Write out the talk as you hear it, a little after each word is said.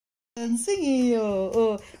Dancing iyo.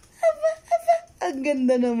 Oh. Ang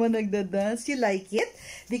ganda naman nagda-dance. You like it?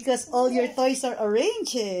 Because all your toys are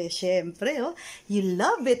arranged. Eh. Siyempre, oh. You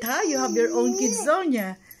love it, ha? You have your own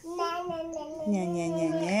kidzonia. Nya, nya, nya,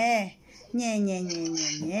 nya. Nya, nya, nya, nya,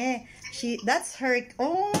 nya. That's her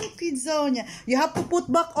own kidzonia. You have to put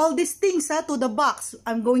back all these things, ha, to the box.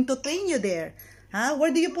 I'm going to train you there. Huh? Where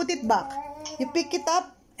do you put it back? You pick it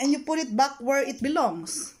up and you put it back where it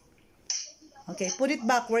belongs. Okay, put it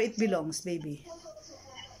back where it belongs, baby.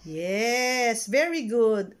 Yes, very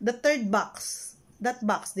good. The third box. That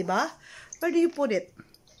box, diba? Where do you put it?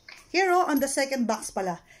 Here, oh, on the second box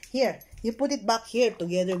pala. Here, you put it back here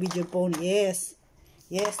together with your phone. Yes.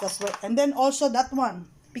 Yes, that's right. And then also that one.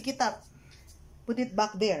 Pick it up. Put it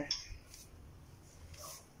back there.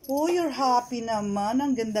 Oh, you're happy naman.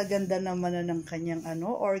 Ang ganda-ganda naman na ng kanyang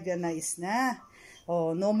organized na.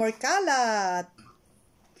 Oh, no more kalat.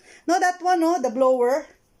 No, that one, oh, the blower.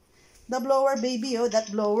 The blower, baby, oh,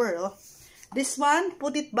 that blower, oh. This one,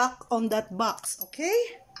 put it back on that box,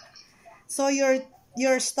 okay? So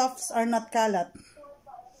your stuffs are not kalat.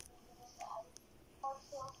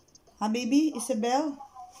 Huh, baby, Isabel?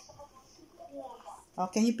 Oh,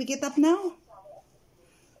 can you pick it up now?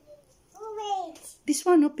 Wait. This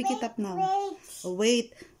one, oh, pick it up now. Oh,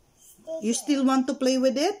 wait. You still want to play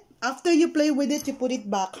with it? After you play with it, you put it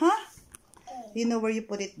back, huh? You know where you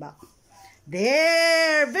put it back.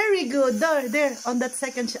 There, very good. There, on that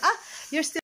second. You're still.